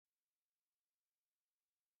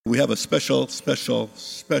We have a special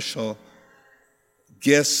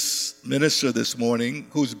guest minister this morning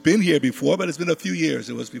who's been here before, but it's been a few years.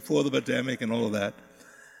 It was before the pandemic and all of that.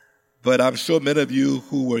 But I'm sure many of you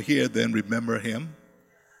who were here then remember him.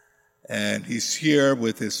 And he's here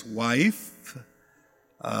with his wife.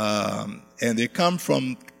 And they come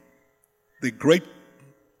from the great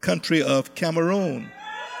country of Cameroon.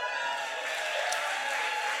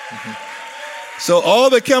 So all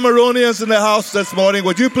the Cameroonians in the house this morning,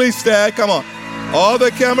 would you please stand? Come on. All the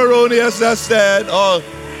Cameroonians that stand. Oh,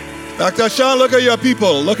 Dr. Shawn, look at your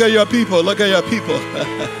people. Look at your people. Look at your people.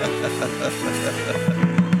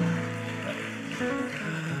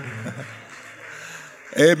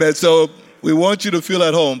 Amen. So we want you to feel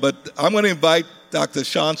at home. But I'm going to invite Dr.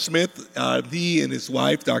 Shawn Smith. He and his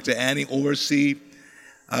wife, Dr. Annie, oversee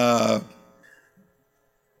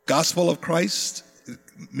Gospel of Christ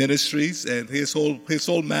Ministries, and his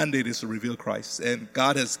whole mandate is to reveal Christ. And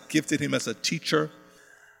God has gifted him as a teacher,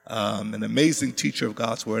 an amazing teacher of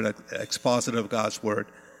God's word, an expositor of God's word.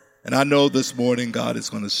 And I know this morning God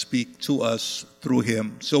is going to speak to us through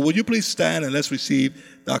him. So would you please stand and let's receive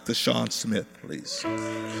Dr. Shawn Smith, please.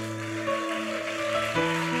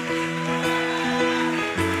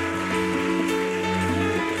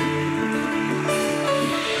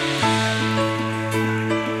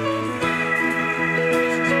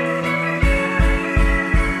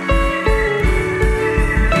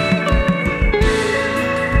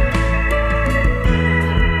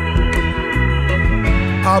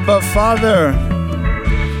 Abba, Father,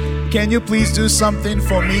 can you please do something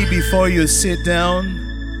for me before you sit down?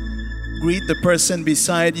 Greet the person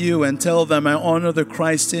beside you and tell them I honor the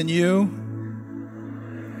Christ in you.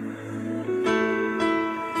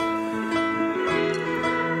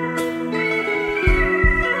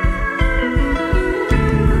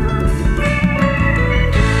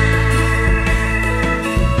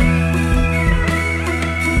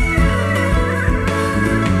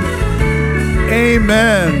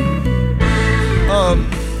 Amen.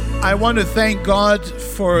 I want to thank God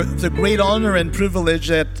for the great honor and privilege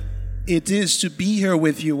that it is to be here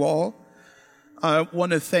with you all. I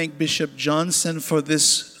want to thank Bishop Johnson for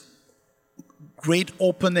this great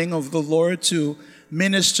opening of the Lord to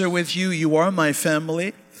minister with you. You are my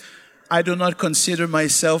family. I do not consider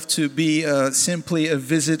myself to be simply a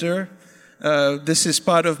visitor. This is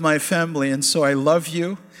part of my family, and so I love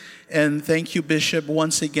you. And thank you, Bishop,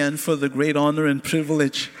 once again for the great honor and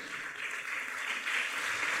privilege.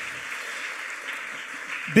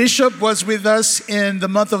 Bishop was with us in the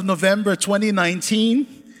month of November 2019,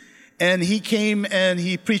 and he came and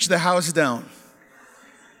he preached the house down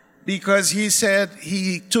because he said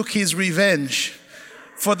he took his revenge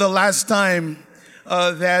for the last time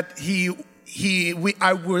that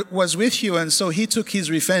I was with you, and so he took his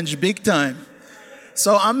revenge big time.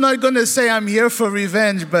 So I'm not going to say I'm here for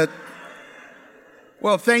revenge, but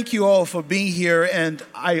well, thank you all for being here, and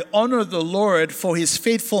I honor the Lord for his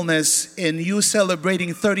faithfulness in you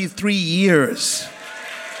celebrating 33 years.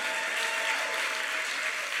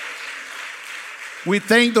 We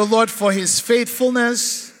thank the Lord for his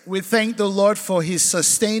faithfulness. We thank the Lord for his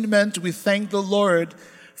sustainment. We thank the Lord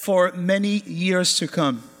for many years to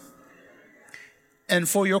come and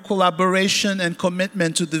for your collaboration and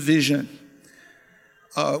commitment to the vision.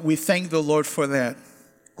 We thank the Lord for that.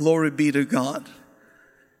 Glory be to God.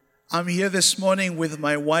 I'm here this morning with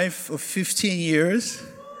my wife of 15 years,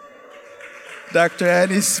 Dr.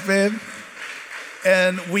 Annie Smith.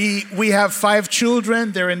 And we have 5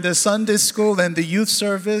 children. They're in the Sunday school and the youth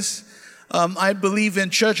service. I believe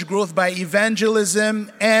in church growth by evangelism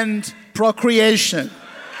and procreation.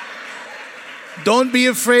 Don't be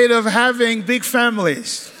afraid of having big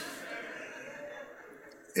families.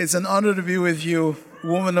 It's an honor to be with you,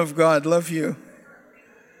 woman of God. Love you.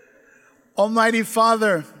 Almighty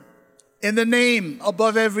Father, in the name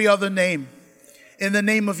above every other name, in the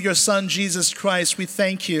name of your Son, Jesus Christ, we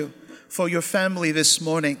thank you for your family this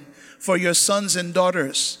morning, for your sons and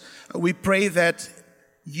daughters. We pray that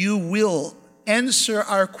you will answer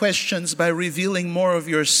our questions by revealing more of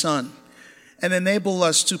your Son and enable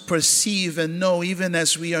us to perceive and know even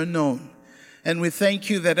as we are known. And we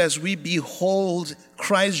thank you that as we behold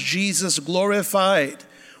Christ Jesus glorified,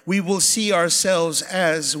 we will see ourselves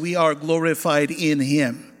as we are glorified in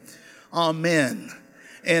him. Amen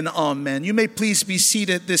and amen. You may please be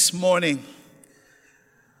seated this morning.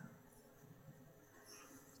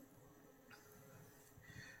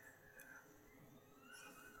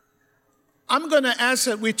 I'm going to ask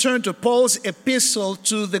that we turn to Paul's epistle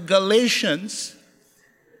to the Galatians.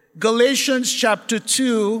 Galatians chapter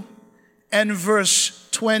 2 and verse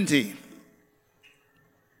 20.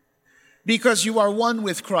 because you are one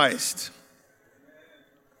with Christ.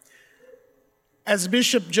 As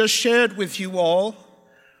Bishop just shared with you all,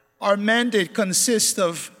 our mandate consists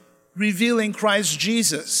of revealing Christ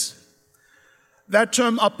Jesus. That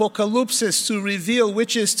term apocalypsis, to reveal,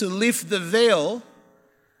 which is to lift the veil,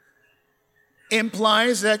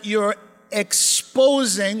 implies that you're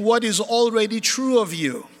exposing what is already true of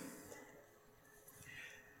you.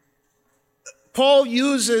 Paul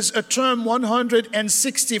uses a term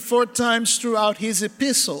 164 times throughout his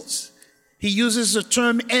epistles. He uses the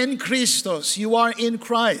term en Christos, you are in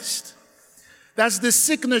Christ. That's the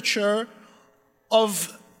signature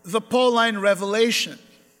of the Pauline revelation.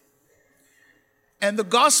 And the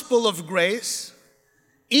gospel of grace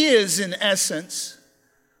is, in essence,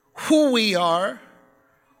 who we are,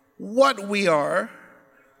 what we are,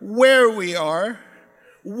 where we are,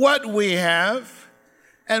 what we have,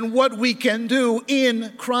 and what we can do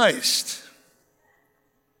in Christ.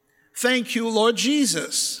 Thank you, Lord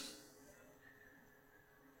Jesus.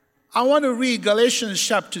 I want to read Galatians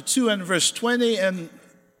chapter 2 and verse 20, and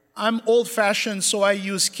I'm old-fashioned, so I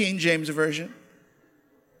use King James Version.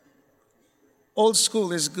 Old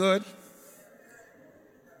school is good.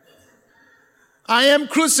 I am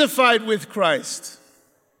crucified with Christ.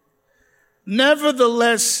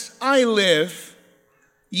 Nevertheless, I live,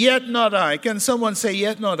 yet not I. Can someone say,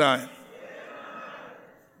 yet not I?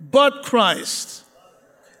 But Christ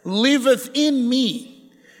liveth in me.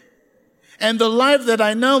 And the life that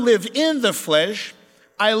I now live in the flesh,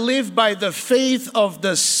 I live by the faith of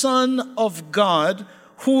the Son of God,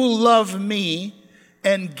 who loved me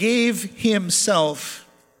and gave himself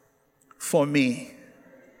for me.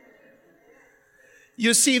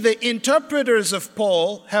 You see, the interpreters of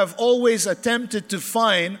Paul have always attempted to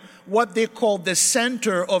find what they call the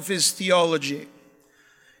center of his theology.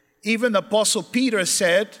 Even Apostle Peter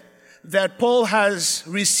said that Paul has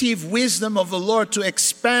received wisdom of the Lord to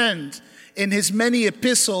expand in his many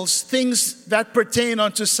epistles things that pertain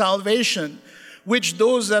unto salvation, which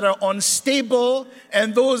those that are unstable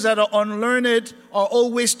and those that are unlearned are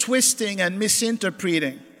always twisting and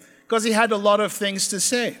misinterpreting, because he had a lot of things to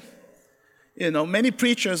say. You know, many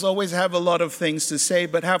preachers always have a lot of things to say,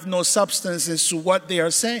 but have no substance as to what they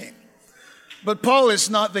are saying. But Paul is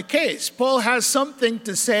not the case. Paul has something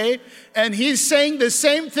to say, and he's saying the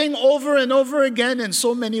same thing over and over again in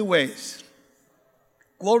so many ways.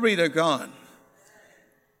 Glory to God.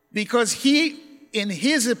 Because in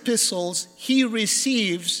his epistles, he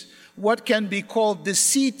receives what can be called the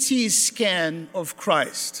CT scan of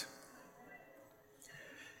Christ.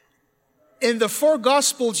 In the four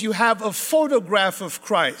Gospels, you have a photograph of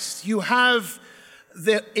Christ. You have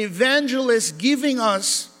the evangelists giving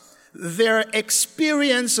us their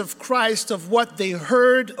experience of Christ, of what they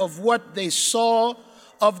heard, of what they saw,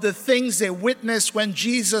 of the things they witnessed when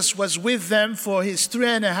Jesus was with them for his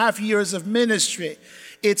 3.5 years of ministry.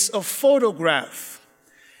 It's a photograph.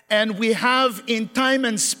 And we have in time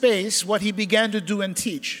and space what he began to do and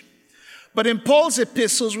teach. But in Paul's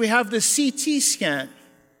epistles, we have the CT scan.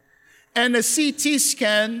 And the CT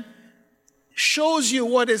scan shows you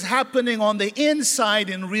what is happening on the inside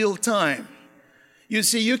in real time. You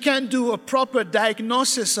see, you can't do a proper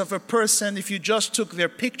diagnosis of a person if you just took their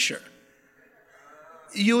picture.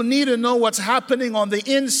 You need to know what's happening on the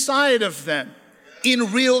inside of them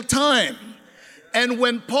in real time. And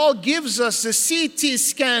when Paul gives us the CT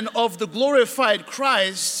scan of the glorified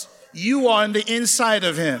Christ, you are on the inside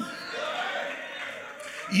of him.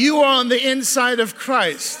 You are on the inside of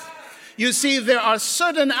Christ. You see, there are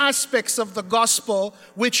certain aspects of the gospel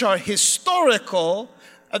which are historical.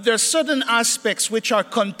 There are certain aspects which are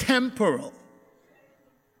contemporary.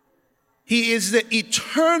 He is the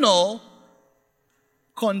eternal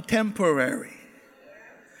contemporary.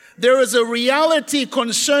 There is a reality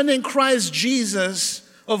concerning Christ Jesus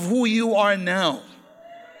of who you are now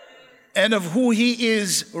and of who he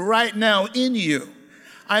is right now in you.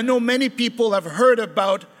 I know many people have heard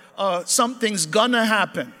about something's gonna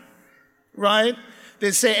happen, right?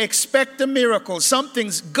 They say, expect a miracle.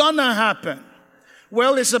 Something's gonna happen.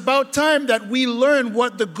 Well, it's about time that we learn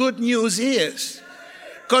what the good news is.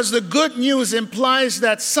 Because the good news implies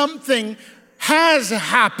that something has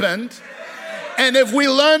happened. And if we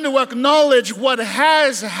learn to acknowledge what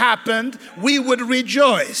has happened, we would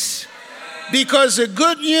rejoice. Because the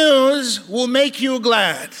good news will make you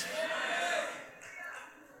glad.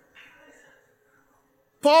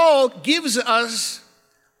 Paul gives us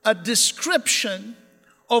a description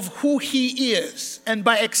of who he is, and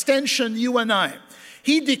by extension, you and I.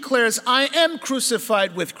 He declares, I am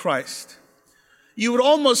crucified with Christ. You would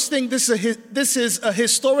almost think this is a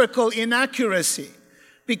historical inaccuracy,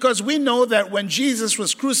 Because we know that when Jesus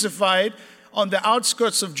was crucified on the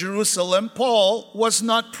outskirts of Jerusalem, Paul was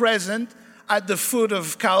not present at the foot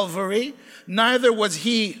of Calvary, neither was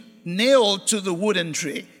he nailed to the wooden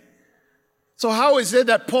tree. So how is it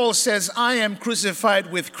that Paul says, I am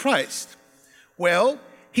crucified with Christ? Well,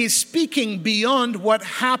 he's speaking beyond what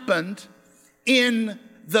happened from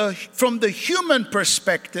the human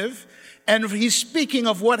perspective, and he's speaking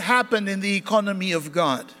of what happened in the economy of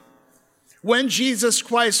God. When Jesus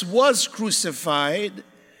Christ was crucified,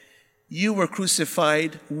 you were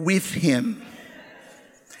crucified with him.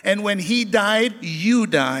 And when he died, you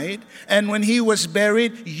died. And when he was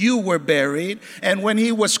buried, you were buried. And when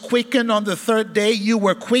he was quickened on the third day, you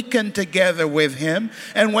were quickened together with him.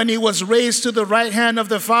 And when he was raised to the right hand of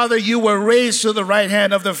the Father, you were raised to the right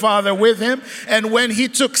hand of the Father with him. And when he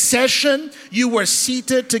took session, you were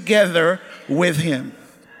seated together with him.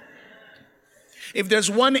 If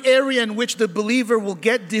there's one area in which the believer will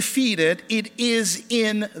get defeated, it is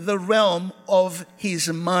in the realm of his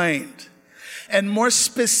mind. And more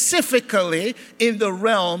specifically, in the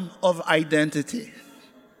realm of identity.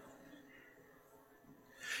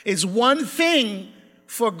 It's one thing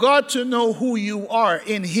for God to know who you are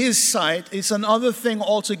in his sight. It's another thing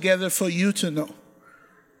altogether for you to know.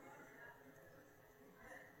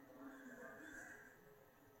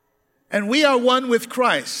 And we are one with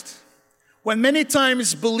Christ. When many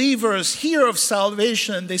times believers hear of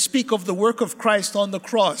salvation, they speak of the work of Christ on the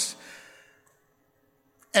cross.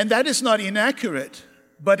 And that is not inaccurate,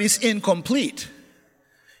 but it's incomplete.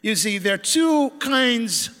 You see, there are two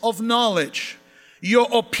kinds of knowledge: your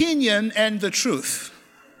opinion and the truth.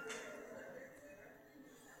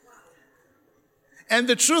 And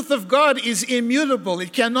the truth of God is immutable.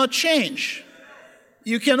 It cannot change.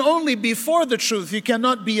 You can only be for the truth. You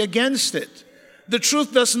cannot be against it. The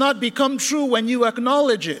truth does not become true when you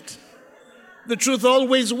acknowledge it. The truth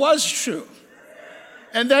always was true.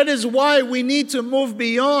 And that is why we need to move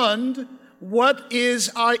beyond what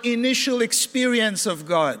is our initial experience of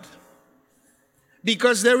God.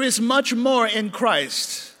 Because there is much more in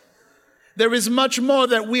Christ. There is much more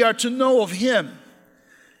that we are to know of him.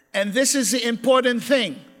 And this is the important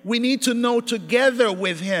thing. We need to know together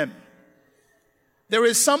with him. There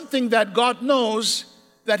is something that God knows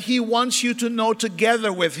that he wants you to know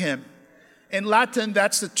together with him. In Latin,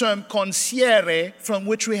 that's the term consciere, from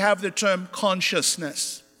which we have the term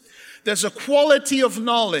consciousness. There's a quality of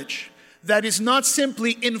knowledge that is not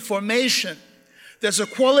simply information. There's a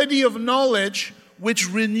quality of knowledge which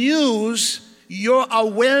renews your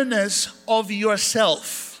awareness of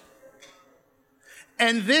yourself.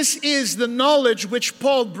 And this is the knowledge which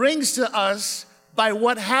Paul brings to us by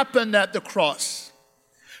what happened at the cross.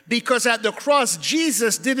 Because at the cross,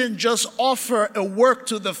 Jesus didn't just offer a work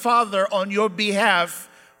to the Father on your behalf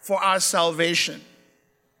for our salvation.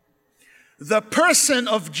 The person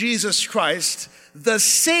of Jesus Christ, the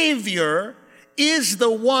Savior, is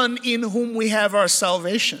the one in whom we have our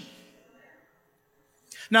salvation.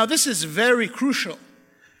 Now, this is very crucial.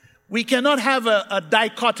 We cannot have a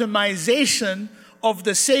dichotomization of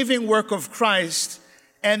the saving work of Christ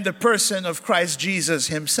and the person of Christ Jesus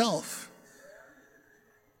himself.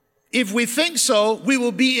 If we think so, we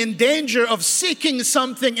will be in danger of seeking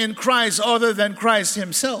something in Christ other than Christ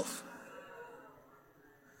himself.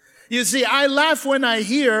 You see, I laugh when I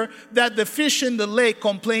hear that the fish in the lake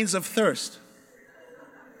complains of thirst.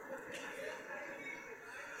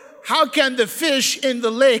 How can the fish in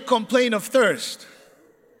the lake complain of thirst?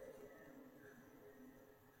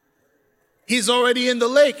 He's already in the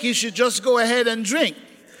lake. He should just go ahead and drink.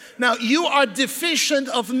 Now, you are deficient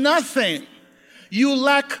of nothing. You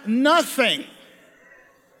lack nothing.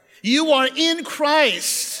 You are in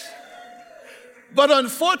Christ. But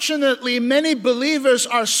unfortunately, many believers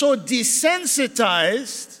are so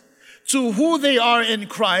desensitized to who they are in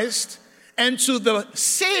Christ and to the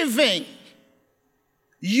saving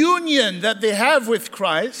union that they have with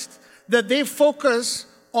Christ that they focus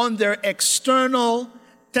on their external,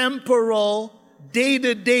 temporal,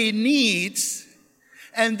 day-to-day needs,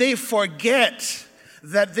 and they forget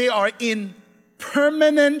that they are in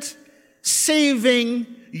permanent, saving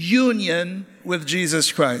union with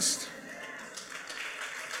Jesus Christ.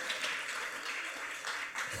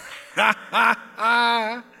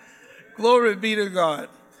 Glory be to God.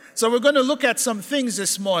 So we're going to look at some things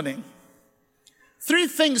this morning. 3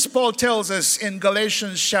 things Paul tells us in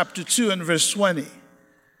Galatians chapter 2 and verse 20.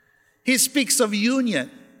 He speaks of union.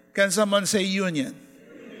 Can someone say union?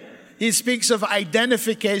 He speaks of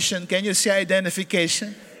identification. Can you say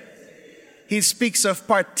identification? He speaks of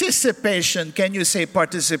participation. Can you say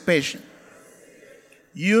participation?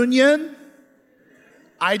 Union,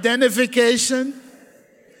 identification,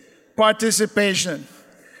 Participation.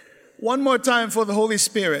 One more time for the Holy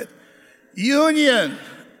Spirit. Union,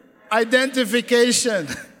 identification,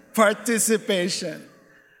 participation.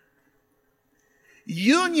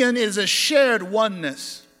 Union is a shared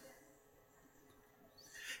oneness.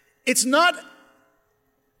 It's not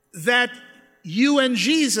that you and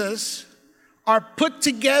Jesus are put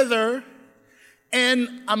together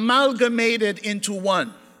and amalgamated into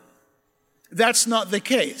one. That's not the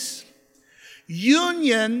case.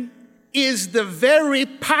 Union is the very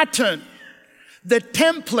pattern, the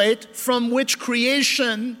template from which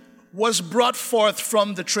creation was brought forth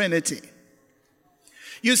from the Trinity.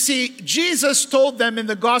 You see, Jesus told them in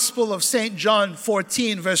the Gospel of St. John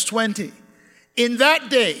 14, verse 20, in that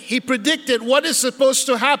day, he predicted what is supposed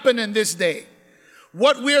to happen in this day,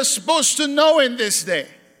 what we are supposed to know in this day.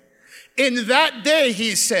 In that day,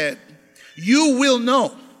 he said, you will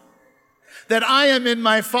know that I am in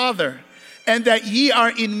my Father, and that ye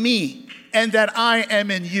are in me, and that I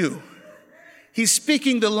am in you. He's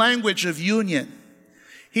speaking the language of union.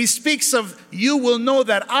 He speaks of, you will know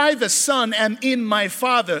that I, the Son, am in my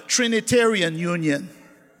Father, Trinitarian union.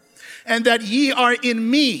 And that ye are in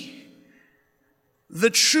me, the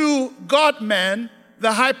true God-man,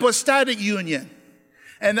 the hypostatic union.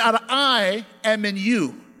 And that I am in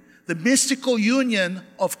you, the mystical union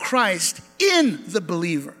of Christ in the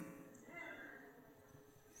believer.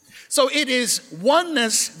 So it is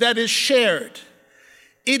oneness that is shared.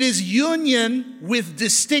 It is union with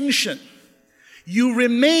distinction. You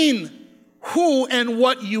remain who and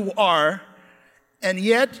what you are, and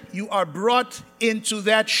yet you are brought into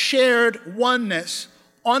that shared oneness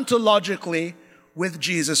ontologically with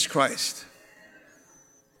Jesus Christ.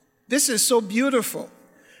 This is so beautiful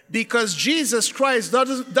because Jesus Christ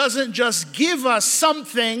doesn't just give us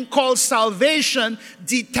something called salvation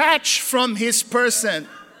detached from his person.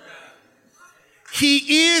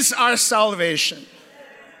 He is our salvation.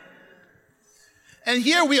 And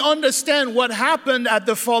here we understand what happened at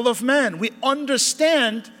the fall of man. We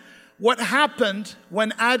understand what happened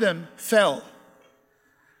when Adam fell.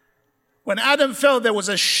 When Adam fell, there was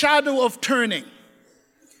a shadow of turning.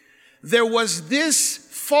 There was this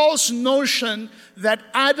false notion that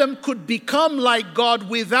Adam could become like God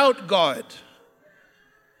without God,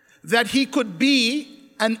 that he could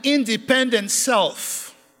be an independent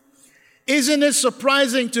self. Isn't it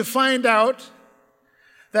surprising to find out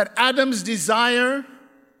that Adam's desire,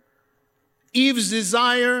 Eve's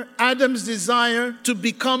desire, Adam's desire to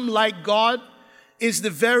become like God is the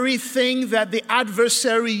very thing that the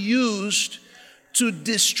adversary used to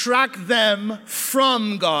distract them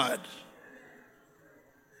from God.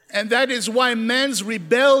 And that is why man's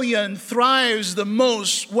rebellion thrives the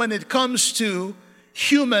most when it comes to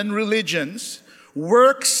human religions,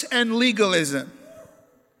 works and legalism.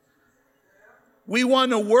 We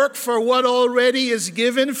want to work for what already is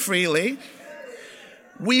given freely.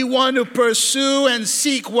 We want to pursue and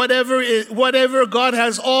seek whatever God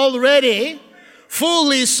has already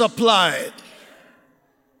fully supplied.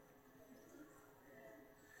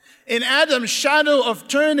 In Adam's shadow of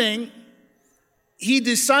turning, he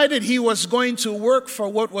decided he was going to work for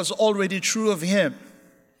what was already true of him.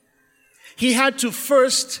 He had to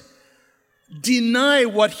first deny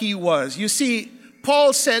what he was. You see,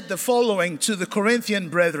 Paul said the following to the Corinthian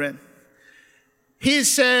brethren. He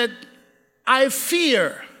said, I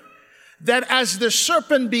fear that as the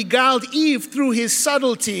serpent beguiled Eve through his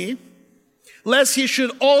subtlety, lest he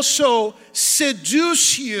should also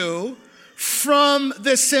seduce you from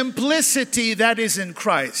the simplicity that is in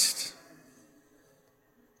Christ.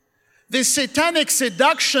 This satanic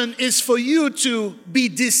seduction is for you to be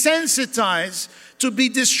desensitized, to be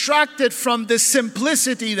distracted from the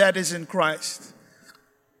simplicity that is in Christ.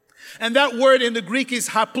 And that word in the Greek is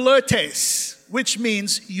haplotes, which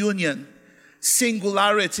means union,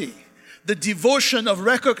 singularity, the devotion of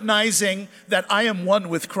recognizing that I am one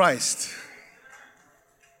with Christ.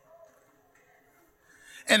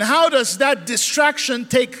 And how does that distraction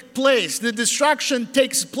take place? The distraction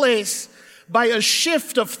takes place by a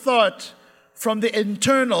shift of thought from the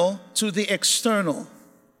internal to the external.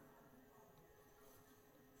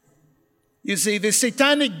 You see, the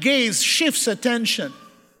satanic gaze shifts attention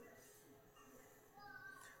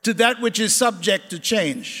to that which is subject to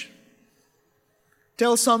change.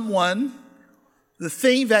 Tell someone the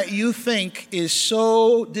thing that you think is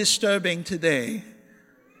so disturbing today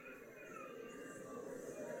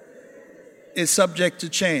is subject to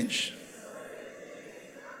change.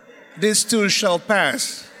 This too shall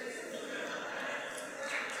pass.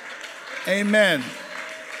 Amen.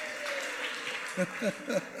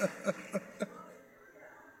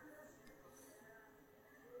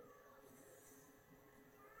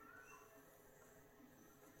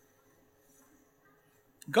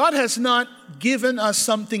 God has not given us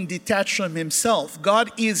something detached from himself. God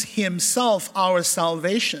is himself our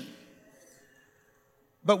salvation.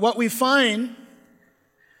 But what we find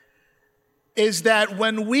is that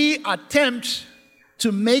when we attempt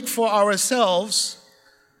to make for ourselves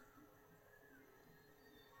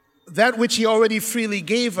that which he already freely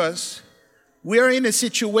gave us, we are in a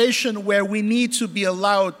situation where we need to be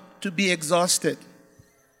allowed to be exhausted.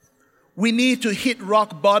 We need to hit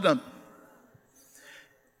rock bottom.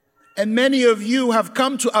 And many of you have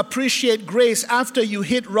come to appreciate grace after you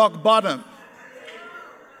hit rock bottom.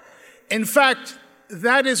 In fact,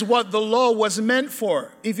 that is what the law was meant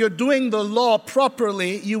for. If you're doing the law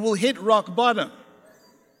properly, you will hit rock bottom.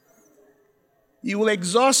 You will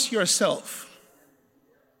exhaust yourself.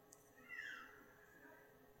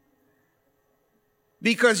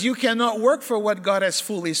 Because you cannot work for what God has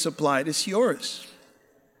fully supplied. It's yours.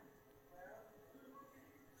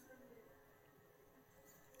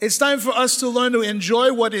 It's time for us to learn to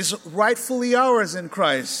enjoy what is rightfully ours in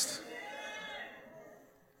Christ.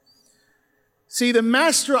 See, the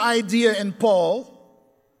master idea in Paul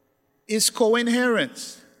is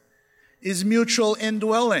co-inherence, is mutual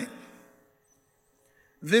indwelling.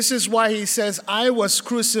 This is why he says, I was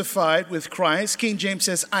crucified with Christ. King James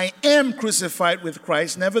says, I am crucified with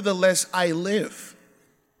Christ. Nevertheless, I live.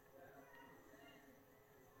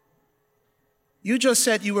 You just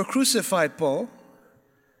said you were crucified, Paul.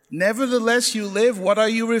 Nevertheless, you live. What are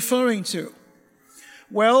you referring to?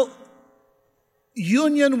 Well,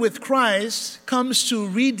 union with Christ comes to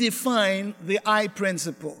redefine the I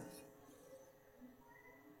principle.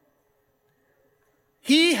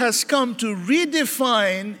 He has come to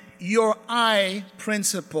redefine your I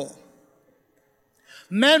principle.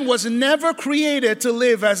 Man was never created to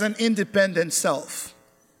live as an independent self.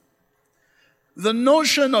 The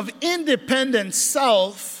notion of independent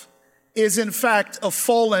self is in fact a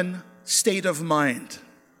fallen state of mind.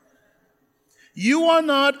 You are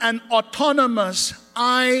not an autonomous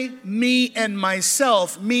I, me, and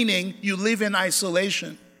myself, meaning you live in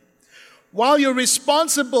isolation. While you're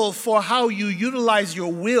responsible for how you utilize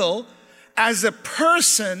your will, as a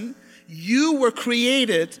person, you were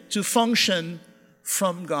created to function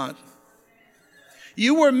from God.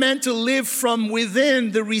 You were meant to live from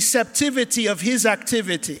within the receptivity of his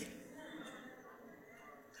activity,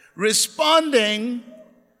 responding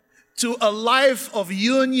to a life of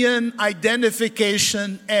union,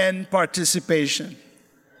 identification, and participation.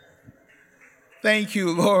 Thank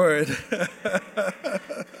you, Lord.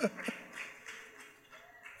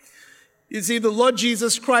 You see, the Lord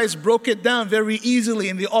Jesus Christ broke it down very easily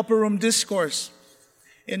in the upper room discourse.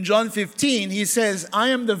 In John 15, he says, I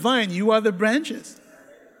am the vine, you are the branches.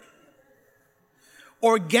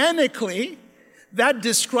 Organically, that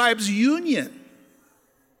describes union.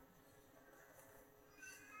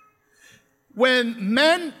 When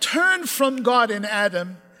man turned from God in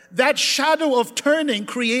Adam, that shadow of turning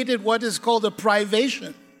created what is called a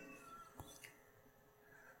privation.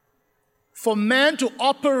 For man to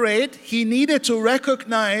operate, he needed to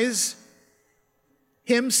recognize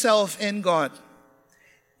himself in God.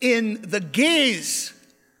 In the gaze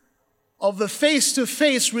of the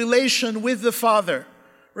face-to-face relation with the Father.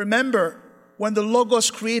 Remember, when the Logos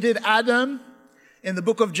created Adam, in the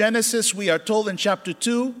book of Genesis, we are told in chapter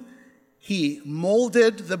 2, he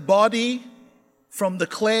molded the body from the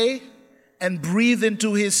clay and breathed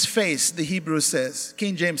into his face, the Hebrew says.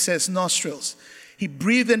 King James says nostrils. He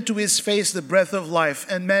breathed into his face the breath of life,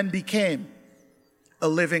 and man became a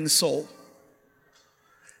living soul.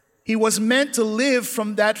 He was meant to live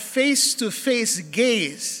from that face-to-face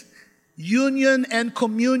gaze, union and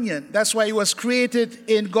communion. That's why he was created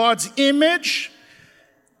in God's image,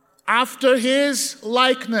 after his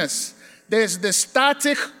likeness. There's the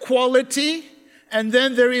static quality, and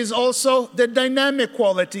then there is also the dynamic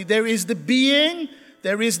quality. There is the being,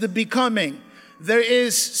 there is the becoming. There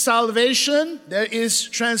is salvation, there is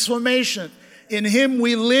transformation. In him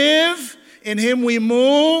we live, in him we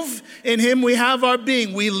move, in him we have our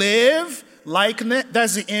being. We live, likeness,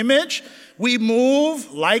 that's the image. We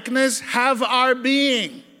move, likeness, have our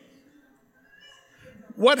being.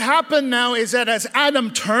 What happened now is that as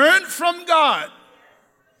Adam turned from God,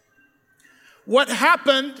 what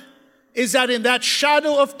happened is that in that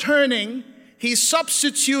shadow of turning, he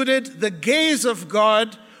substituted the gaze of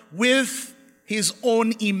God with his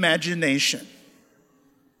own imagination.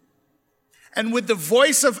 And with the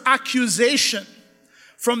voice of accusation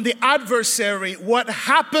from the adversary, what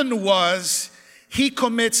happened was he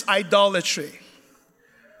commits idolatry.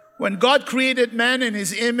 When God created man in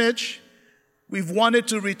his image, we've wanted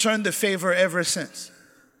to return the favor ever since.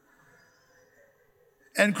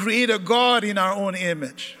 and create a God in our own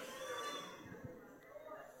image.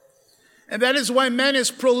 And that is why man is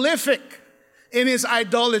prolific in his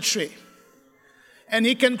idolatry. And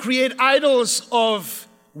he can create idols of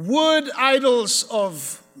wood, idols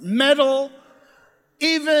of metal,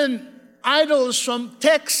 even idols from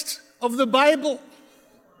text of the Bible.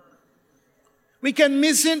 We can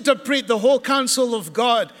misinterpret the whole counsel of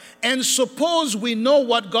God and suppose we know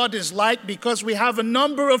what God is like because we have a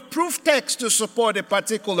number of proof texts to support a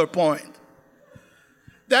particular point.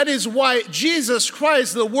 That is why Jesus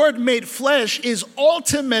Christ, the Word made flesh, is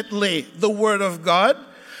ultimately the Word of God,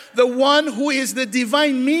 the one who is the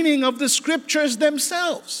divine meaning of the Scriptures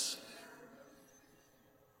themselves.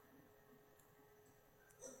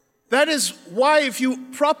 That is why if you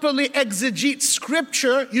properly exegete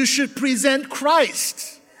Scripture, you should present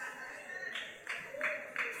Christ.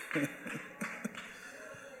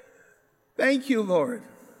 Thank you, Lord.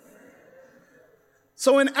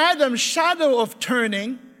 So in Adam's shadow of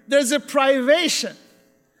turning, there's a privation.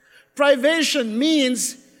 Privation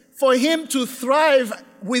means for him to thrive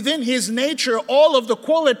within his nature, all of the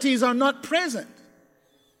qualities are not present.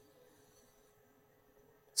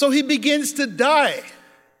 So he begins to die.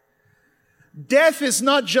 Death is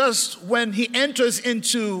not just when he enters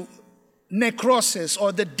into necrosis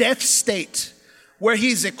or the death state where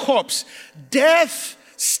he's a corpse. Death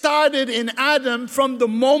started in Adam from the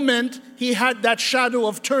moment he had that shadow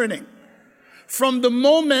of turning. From the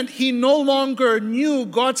moment he no longer knew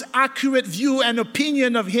God's accurate view and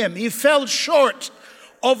opinion of him. He fell short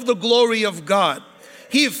of the glory of God.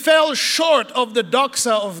 He fell short of the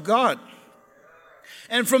doxa of God.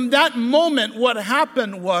 And from that moment, what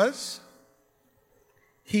happened was,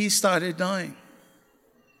 he started dying.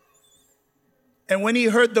 And when he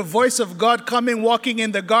heard the voice of God coming, walking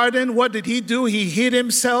in the garden, what did he do? He hid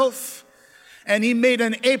himself and he made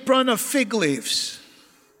an apron of fig leaves.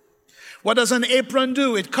 What does an apron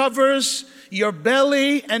do? It covers your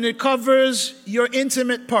belly and it covers your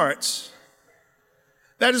intimate parts.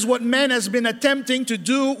 That is what man has been attempting to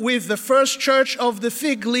do with the first church of the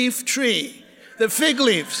fig leaf tree. The fig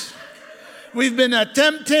leaves. We've been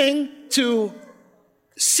attempting to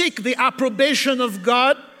seek the approbation of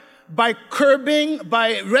God by curbing,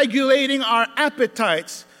 by regulating our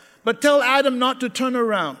appetites. But tell Adam not to turn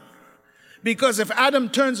around. Because if Adam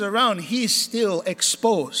turns around, he's still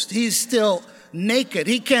exposed. He's still naked.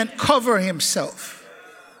 He can't cover himself.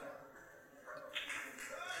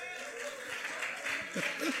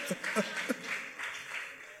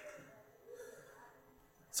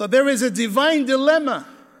 So there is a divine dilemma.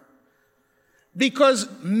 Because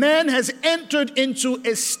man has entered into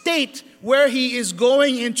a state where he is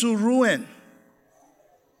going into ruin.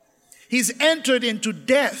 He's entered into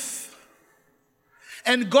death.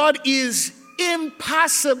 And God is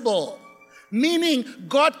impassible, meaning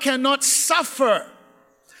God cannot suffer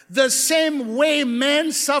the same way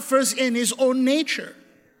man suffers in his own nature.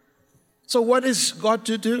 So what is God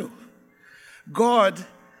to do? God,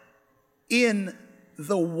 in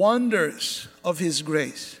the wonders of his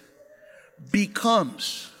grace,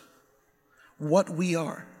 becomes what we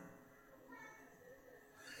are.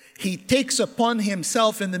 He takes upon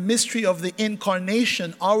himself in the mystery of the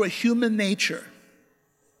incarnation our human nature.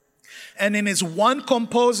 And in his one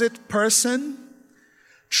composite person,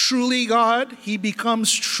 truly God, he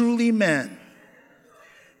becomes truly man.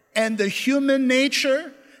 And the human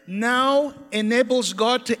nature now enables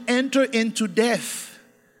God to enter into death.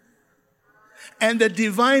 And the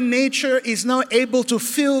divine nature is now able to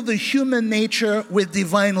fill the human nature with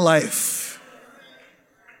divine life.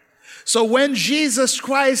 So when Jesus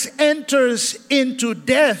Christ enters into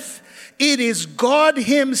death, it is God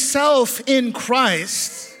himself in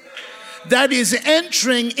Christ that is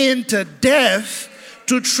entering into death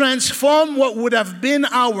to transform what would have been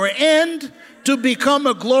our end to become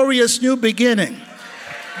a glorious new beginning.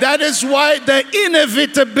 That is why the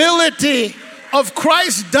inevitability of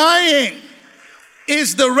Christ dying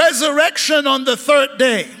is the resurrection on the third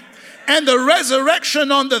day. And the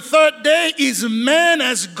resurrection on the third day is man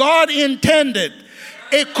as God intended.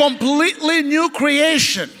 A completely new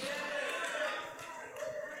creation.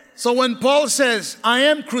 So when Paul says, I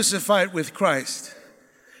am crucified with Christ,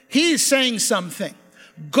 he is saying something.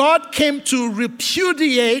 God came to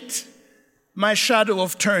repudiate my shadow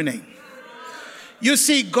of turning. You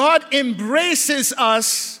see, God embraces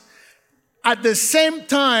us. At the same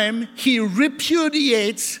time, he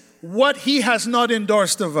repudiates what he has not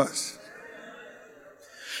endorsed of us.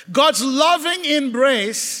 God's loving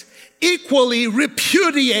embrace equally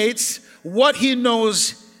repudiates what he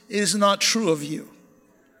knows is not true of you.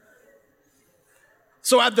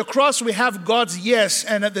 So at the cross, we have God's yes,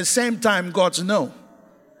 and at the same time, God's no.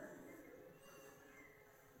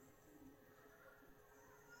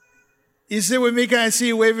 You sit with me? Can I see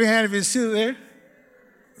you wave your hand if you're still there?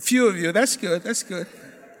 A few of you. That's good. That's good.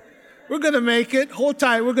 We're going to make it. Hold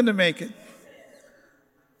tight. We're going to make it.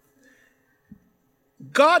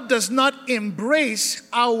 God does not embrace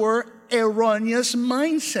our erroneous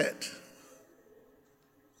mindset.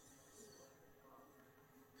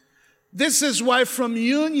 This is why from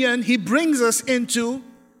union, he brings us into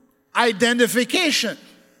identification.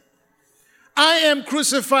 I am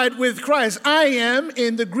crucified with Christ. I am,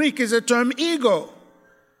 in the Greek, is a term ego.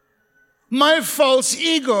 My false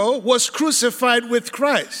ego was crucified with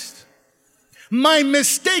Christ. My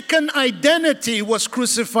mistaken identity was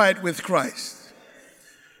crucified with Christ.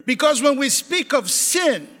 Because when we speak of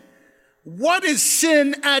sin, what is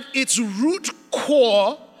sin at its root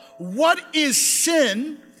core? What is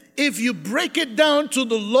sin if you break it down to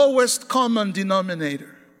the lowest common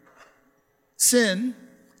denominator? Sin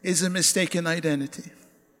is a mistaken identity.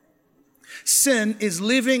 Sin is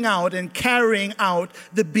living out and carrying out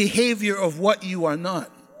the behavior of what you are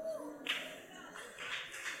not.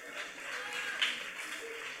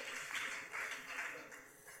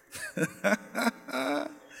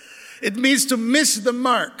 It means to miss the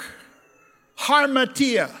mark,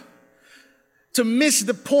 harmatia, to miss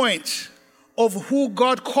the point of who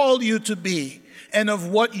God called you to be and of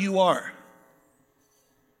what you are.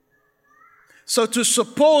 So to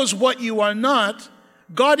suppose what you are not,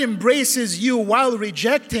 God embraces you while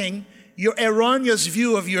rejecting your erroneous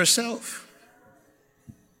view of yourself.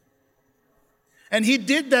 And he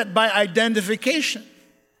did that by identification.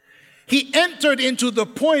 He entered into the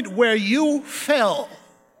point where you fell,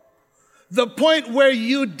 the point where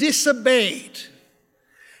you disobeyed,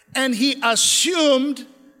 and he assumed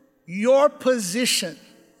your position.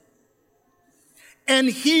 And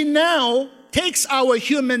he now takes our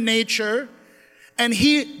human nature and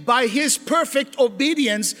he, by his perfect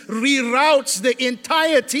obedience, reroutes the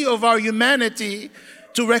entirety of our humanity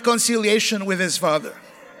to reconciliation with his Father.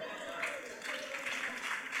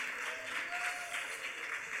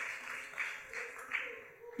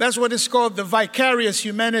 That's what is called the vicarious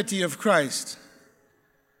humanity of Christ.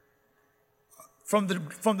 From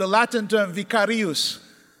the Latin term vicarius.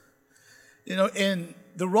 You know, in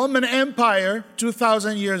the Roman Empire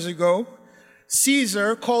 2,000 years ago,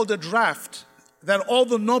 Caesar called a draft that all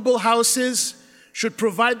the noble houses should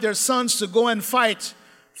provide their sons to go and fight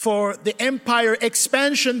for the empire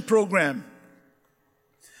expansion program.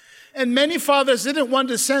 And many fathers didn't want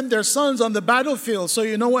to send their sons on the battlefield, so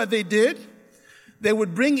you know what they did? They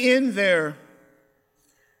would bring in their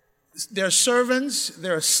servants,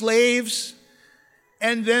 their slaves,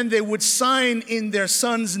 and then they would sign in their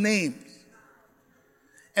son's name.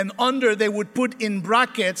 And under they would put in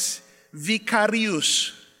brackets,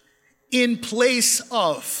 vicarius, in place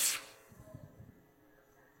of.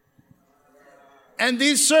 And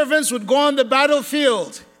these servants would go on the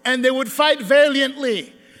battlefield and they would fight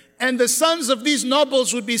valiantly. And the sons of these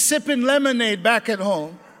nobles would be sipping lemonade back at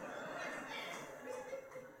home.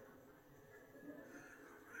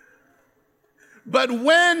 But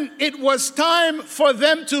when it was time for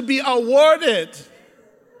them to be awarded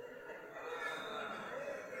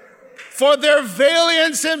for their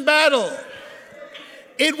valiance in battle,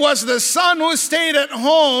 it was the son who stayed at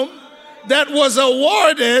home that was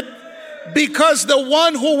awarded, because the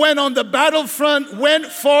one who went on the battlefront went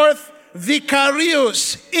forth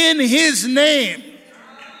vicarious in his name.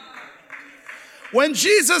 When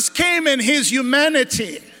Jesus came in his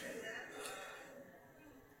humanity,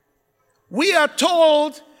 we are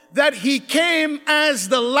told that he came as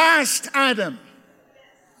the last Adam.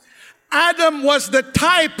 Adam was the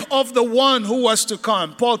type of the one who was to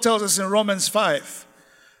come. Paul tells us in Romans 5.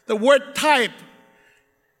 The word type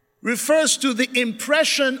refers to the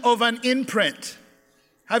impression of an imprint.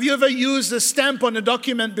 Have you ever used a stamp on a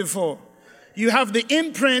document before? You have the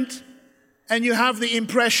imprint and you have the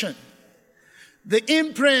impression. The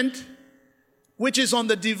imprint, which is on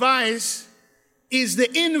the device, is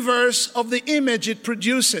the inverse of the image it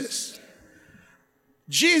produces.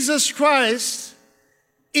 Jesus Christ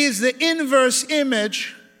is the inverse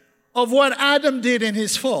image of what Adam did in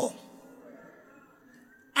his fall.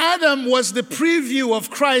 Adam was the preview of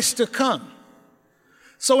Christ to come.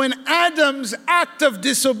 So in Adam's act of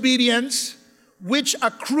disobedience, which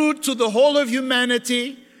accrued to the whole of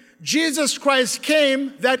humanity, Jesus Christ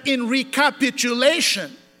came that in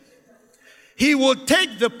recapitulation, he would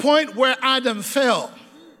take the point where Adam fell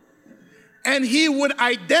and he would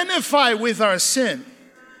identify with our sin,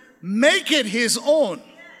 make it his own.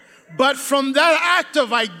 But from that act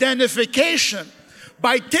of identification,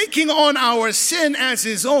 by taking on our sin as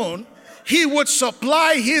his own, he would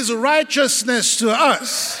supply his righteousness to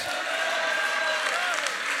us.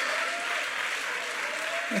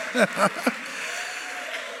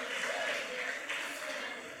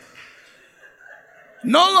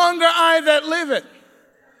 No longer I that liveth.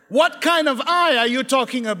 What kind of I are you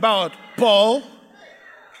talking about, Paul?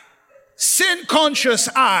 Sin-conscious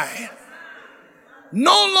I.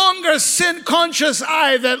 No longer sin-conscious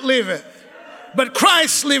I that liveth, but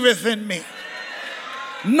Christ liveth in me.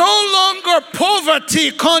 No longer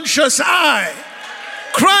poverty-conscious I.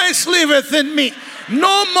 Christ liveth in me.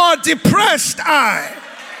 No more depressed I.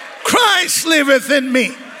 Christ liveth in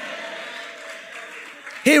me.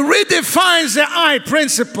 He redefines the I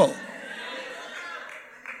principle.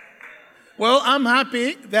 Well, I'm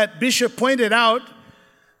happy that Bishop pointed out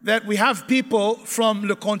that we have people from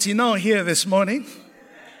Le Continent here this morning.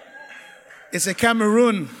 It's a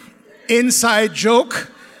Cameroon inside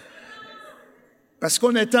joke. Parce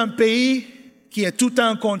qu'on est un pays qui est tout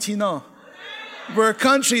un continent. We're a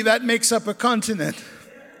country that makes up a continent.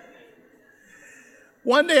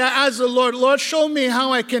 One day I asked the Lord, Lord, show me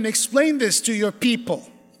how I can explain this to your people.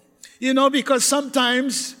 You know, because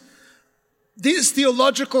sometimes these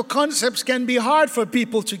theological concepts can be hard for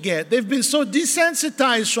people to get. They've been so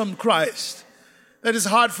desensitized from Christ that it's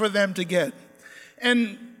hard for them to get.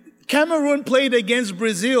 And Cameroon played against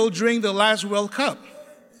Brazil during the last World Cup.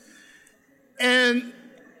 And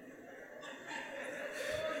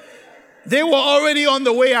they were already on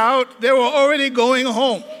the way out. They were already going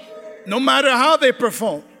home, no matter how they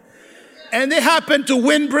performed. And they happened to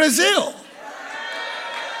win Brazil.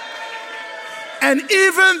 And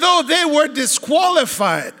even though they were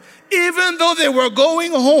disqualified, even though they were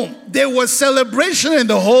going home, there was celebration in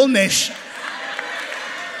the whole nation.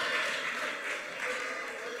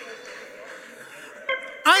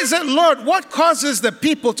 I said, Lord, what causes the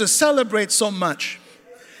people to celebrate so much?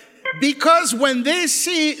 Because when they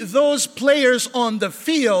see those players on the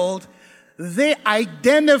field, they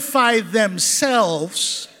identify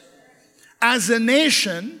themselves as a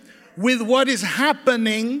nation with what is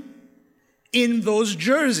happening in those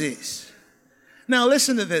jerseys. Now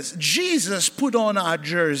listen to this. Jesus put on our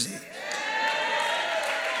jersey.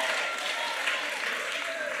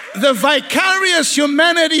 The vicarious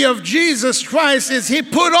humanity of Jesus Christ is He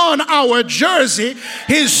put on our jersey.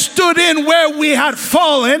 He stood in where we had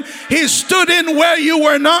fallen. He stood in where you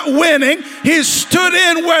were not winning. He stood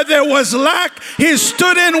in where there was lack. He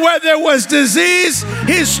stood in where there was disease.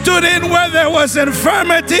 He stood in where there was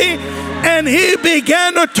infirmity. And He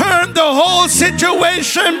began to turn the whole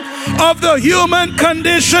situation of the human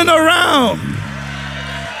condition around.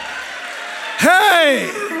 Hey!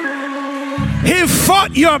 He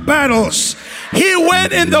fought your battles. He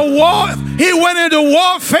went into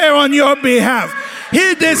warfare on your behalf.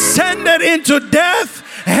 He descended into death,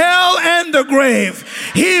 hell, and the grave.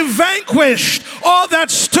 He vanquished all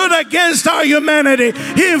that stood against our humanity.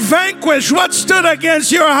 He vanquished what stood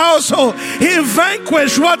against your household. He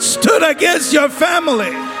vanquished what stood against your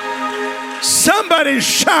family. Somebody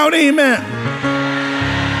shout amen.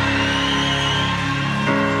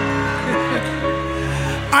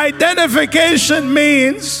 Identification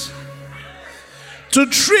means to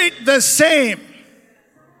treat the same,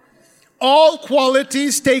 all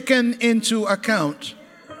qualities taken into account.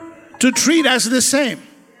 To treat as the same.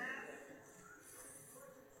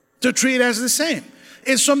 To treat as the same.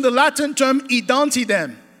 It's from the Latin term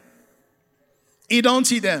identidem.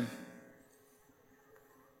 Identidem.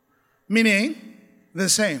 Meaning the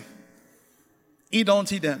same.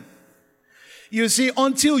 Identidem. You see,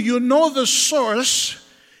 until you know the source,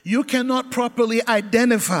 you cannot properly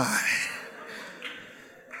identify.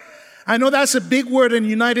 I know that's a big word in the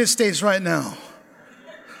United States right now.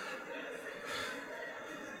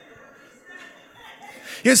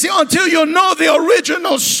 You see, until you know the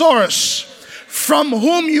original source from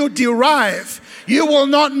whom you derive, you will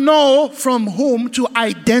not know from whom to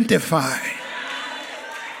identify.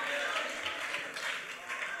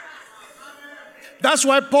 That's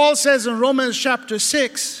why Paul says in Romans chapter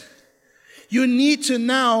 6, you need to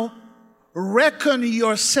now reckon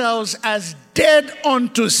yourselves as dead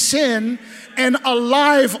unto sin and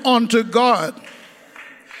alive unto God.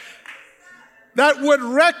 That word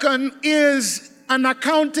reckon is an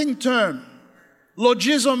accounting term,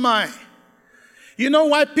 logizomai. You know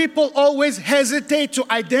why people always hesitate to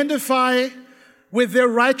identify with their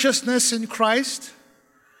righteousness in Christ?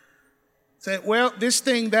 Say, well, this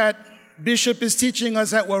thing that Bishop is teaching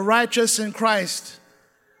us that we're righteous in Christ.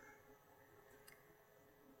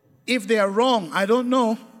 If they are wrong, I don't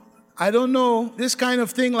know. I don't know this kind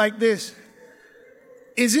of thing like this.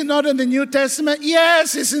 Is it not in the New Testament?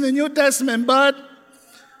 Yes, it's in the New Testament, but,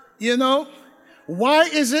 you know, why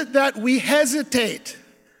is it that we hesitate?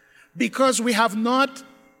 Because we have not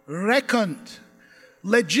reckoned.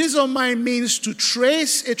 Legizomai means to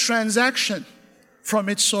trace a transaction from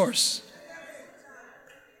its source.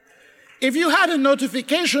 If you had a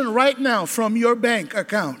notification right now from your bank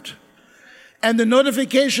account, and the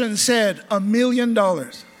notification said $1 million,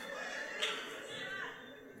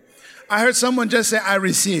 I heard someone just say, I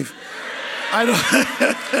receive. I don't.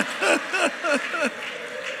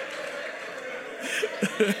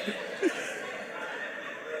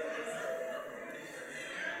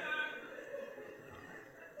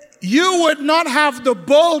 You would not have the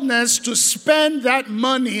boldness to spend that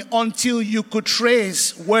money until you could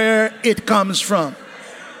trace where it comes from.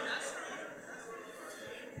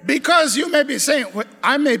 Because you may be saying, well,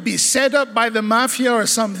 I may be set up by the mafia or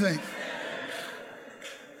something.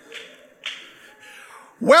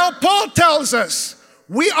 Well, Paul tells us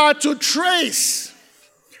we are to trace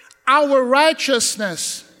our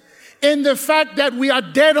righteousness in the fact that we are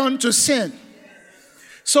dead unto sin.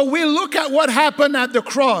 So we look at what happened at the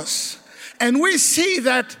cross, and we see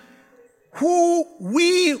that who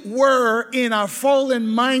we were in our fallen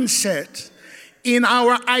mindset, in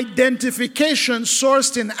our identification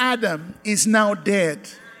sourced in Adam, is now dead.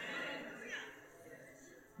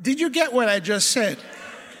 Did you get what I just said?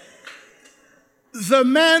 The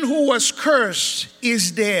man who was cursed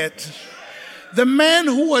is dead. The man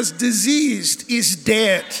who was diseased is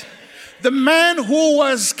dead. The man who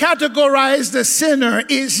was categorized a sinner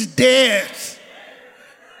is dead.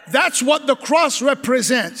 That's what the cross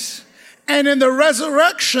represents. And in the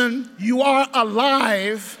resurrection, you are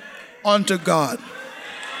alive unto God.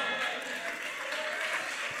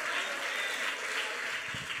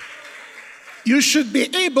 You should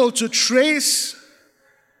be able to trace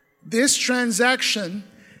this transaction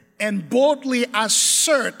and boldly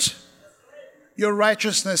assert your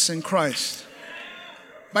righteousness in Christ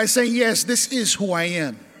by saying, yes, this is who I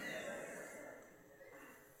am.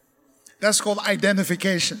 That's called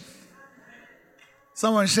identification.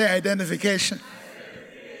 Someone say identification.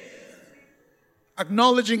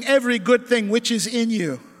 Acknowledging every good thing which is in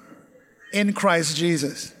you in Christ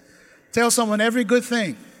Jesus. Tell someone every good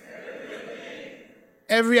thing.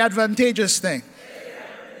 Every advantageous thing.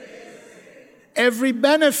 Every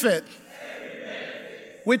benefit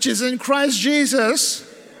which is in Christ Jesus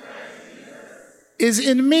is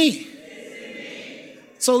in me.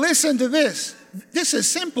 So listen to this. This is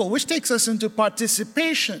simple, which takes us into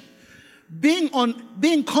participation. Being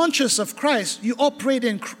conscious of Christ, you operate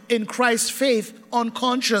in Christ's faith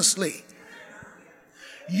unconsciously.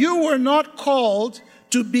 You were not called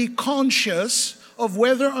to be conscious of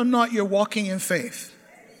whether or not you're walking in faith.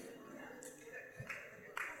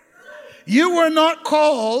 You were not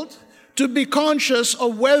called to be conscious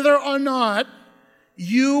of whether or not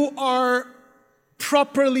you are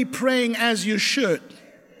properly praying as you should.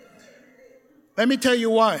 Let me tell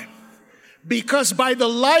you why. Because by the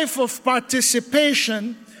life of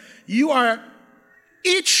participation,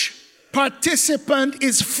 each participant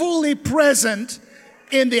is fully present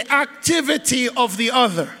in the activity of the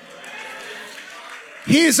other.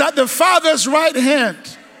 He is at the Father's right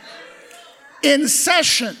hand in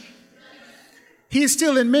session. He's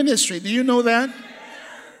still in ministry. Do you know that?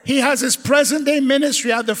 He has his present day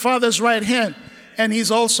ministry at the Father's right hand. And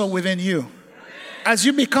he's also within you. As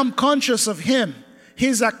you become conscious of him,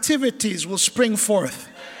 his activities will spring forth.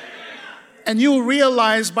 And you will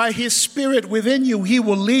realize by his Spirit within you, he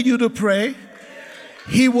will lead you to pray.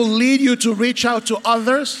 He will lead you to reach out to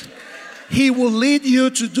others. He will lead you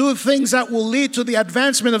to do things that will lead to the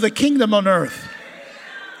advancement of the kingdom on earth.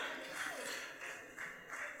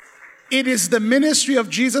 It is the ministry of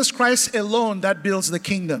Jesus Christ alone that builds the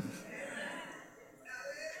kingdom.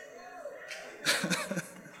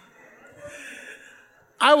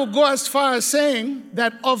 I will go as far as saying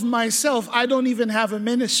that of myself, I don't even have a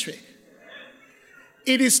ministry.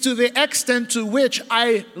 It is to the extent to which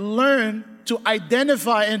I learn to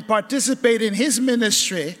identify and participate in his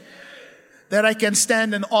ministry that I can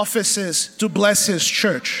stand in offices to bless his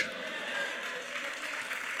church.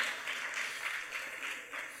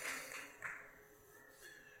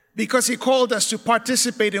 Because he called us to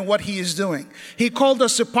participate in what he is doing. He called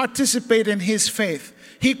us to participate in his faith.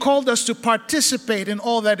 He called us to participate in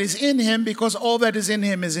all that is in him because all that is in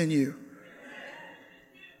him is in you.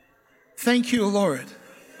 Thank you, Lord.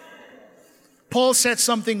 Paul said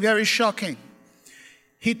something very shocking.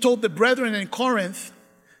 He told the brethren in Corinth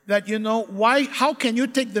that, how can you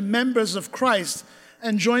take the members of Christ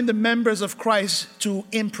and join the members of Christ to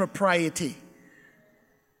impropriety?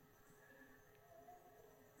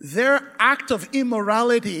 Their act of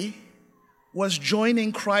immorality was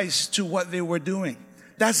joining Christ to what they were doing.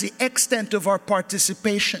 That's the extent of our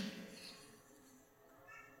participation.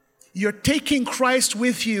 You're taking Christ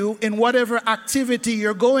with you in whatever activity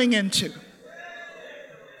you're going into.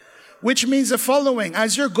 Which means the following: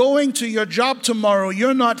 as you're going to your job tomorrow,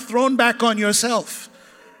 you're not thrown back on yourself.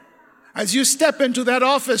 As you step into that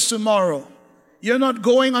office tomorrow, you're not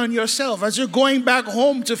going on yourself. As you're going back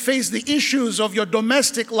home to face the issues of your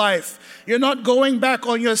domestic life, you're not going back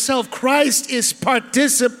on yourself. Christ is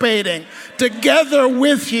participating together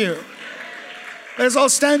with you. Let's all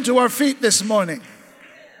stand to our feet this morning.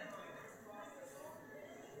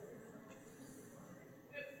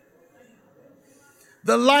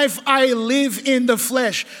 The life I live in the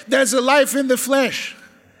flesh. There's a life in the flesh.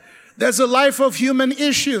 There's a life of human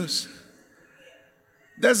issues.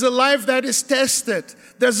 There's a life that is tested.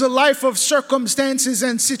 There's a life of circumstances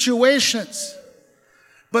and situations.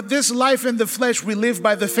 But this life in the flesh, we live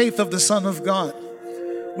by the faith of the Son of God.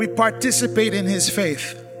 We participate in His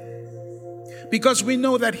faith. Because we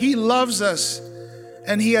know that He loves us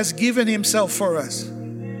and He has given Himself for us.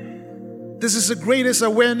 This is the greatest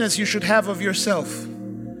awareness you should have of yourself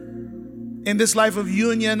in this life of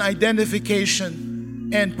union, identification,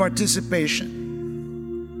 and participation.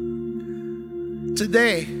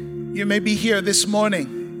 Today, you may be here this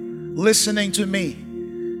morning listening to me.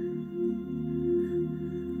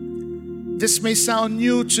 This may sound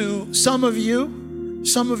new to some of you.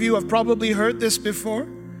 Some of you have probably heard this before.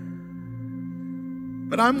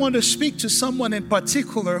 But I want to speak to someone in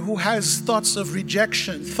particular who has thoughts of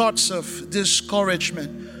rejection, thoughts of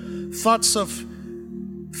discouragement, thoughts of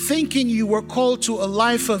thinking you were called to a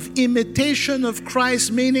life of imitation of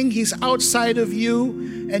Christ, meaning He's outside of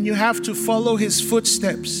you and you have to follow His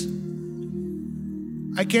footsteps.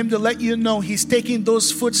 I came to let you know He's taking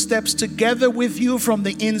those footsteps together with you from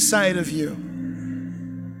the inside of you.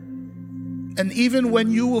 And even when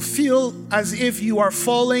you will feel as if you are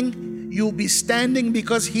falling, you'll be standing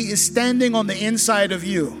because He is standing on the inside of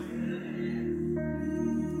you.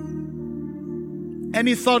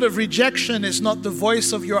 Any thought of rejection is not the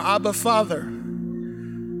voice of your Abba Father.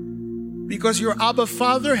 Because your Abba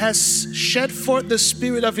Father has shed forth the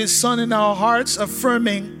Spirit of His Son in our hearts,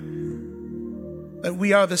 affirming that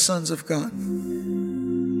we are the sons of God.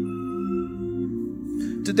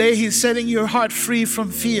 Today He's setting your heart free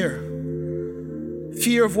from fear.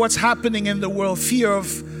 Fear of what's happening in the world, fear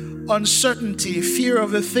of uncertainty, fear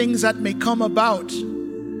of the things that may come about.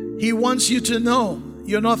 He wants you to know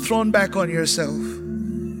you're not thrown back on yourself.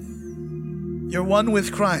 You're one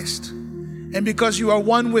with Christ. And because you are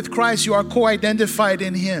one with Christ, you are co-identified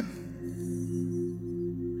in Him.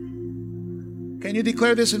 Can you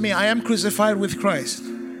declare this with me? I am crucified with Christ.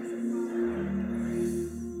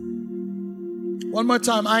 One more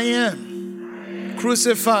time. I am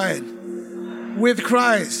crucified with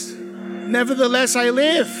Christ. Nevertheless, I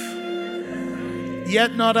live.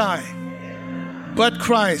 Yet not I, but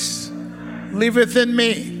Christ liveth in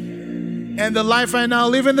me. And the life I now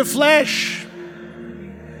live in the flesh,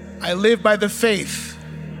 I live by the faith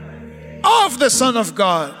of the Son of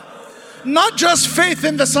God. Not just faith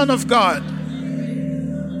in the Son of God,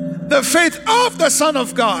 the faith of the Son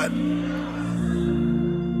of God,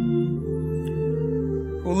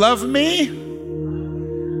 who loved me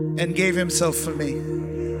and gave Himself for me.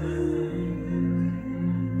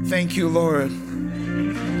 Thank you, Lord.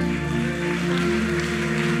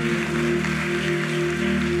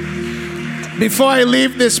 Before I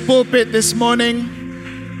leave this pulpit this morning,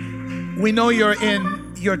 we know you're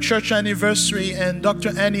in your church anniversary, and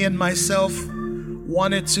Dr. Annie and myself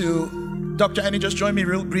wanted to, Dr. Annie just joined me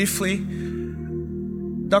real briefly.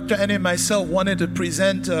 Dr. Annie and myself wanted to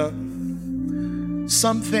present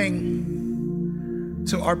something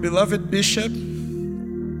to our beloved bishop.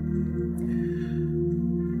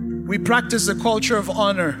 We practice the culture of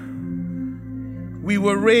honor. We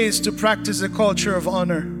were raised to practice the culture of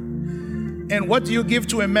honor. And what do you give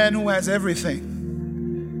to a man who has everything?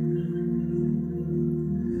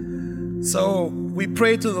 So we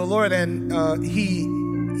prayed to the Lord, and He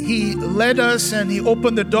led us, and He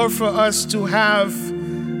opened the door for us to have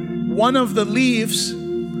one of the leaves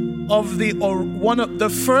of one of the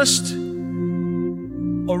first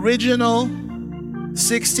original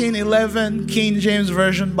 1611 King James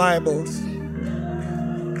Version Bibles.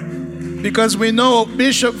 Because we know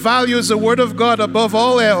Bishop values the Word of God above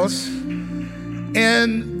all else.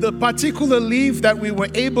 And the particular leaf that we were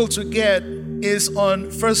able to get is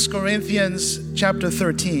on 1 Corinthians chapter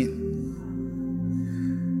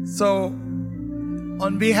 13. So,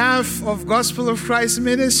 on behalf of Gospel of Christ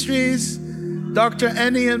Ministries, Dr.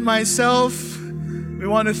 Annie and myself, we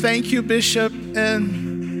want to thank you, Bishop,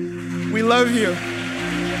 and we love you.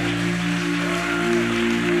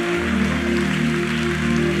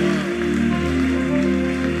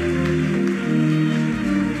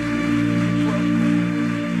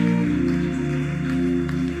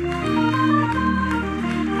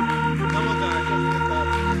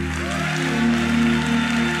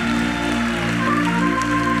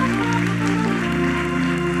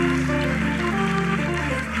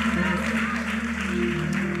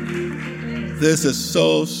 This is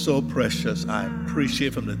so, so precious. I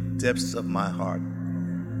appreciate from the depths of my heart.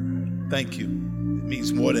 Thank you. It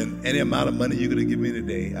means more than any amount of money you're going to give me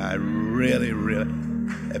today. I really, really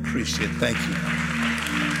appreciate it. Thank you.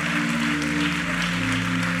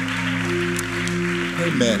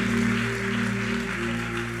 Amen.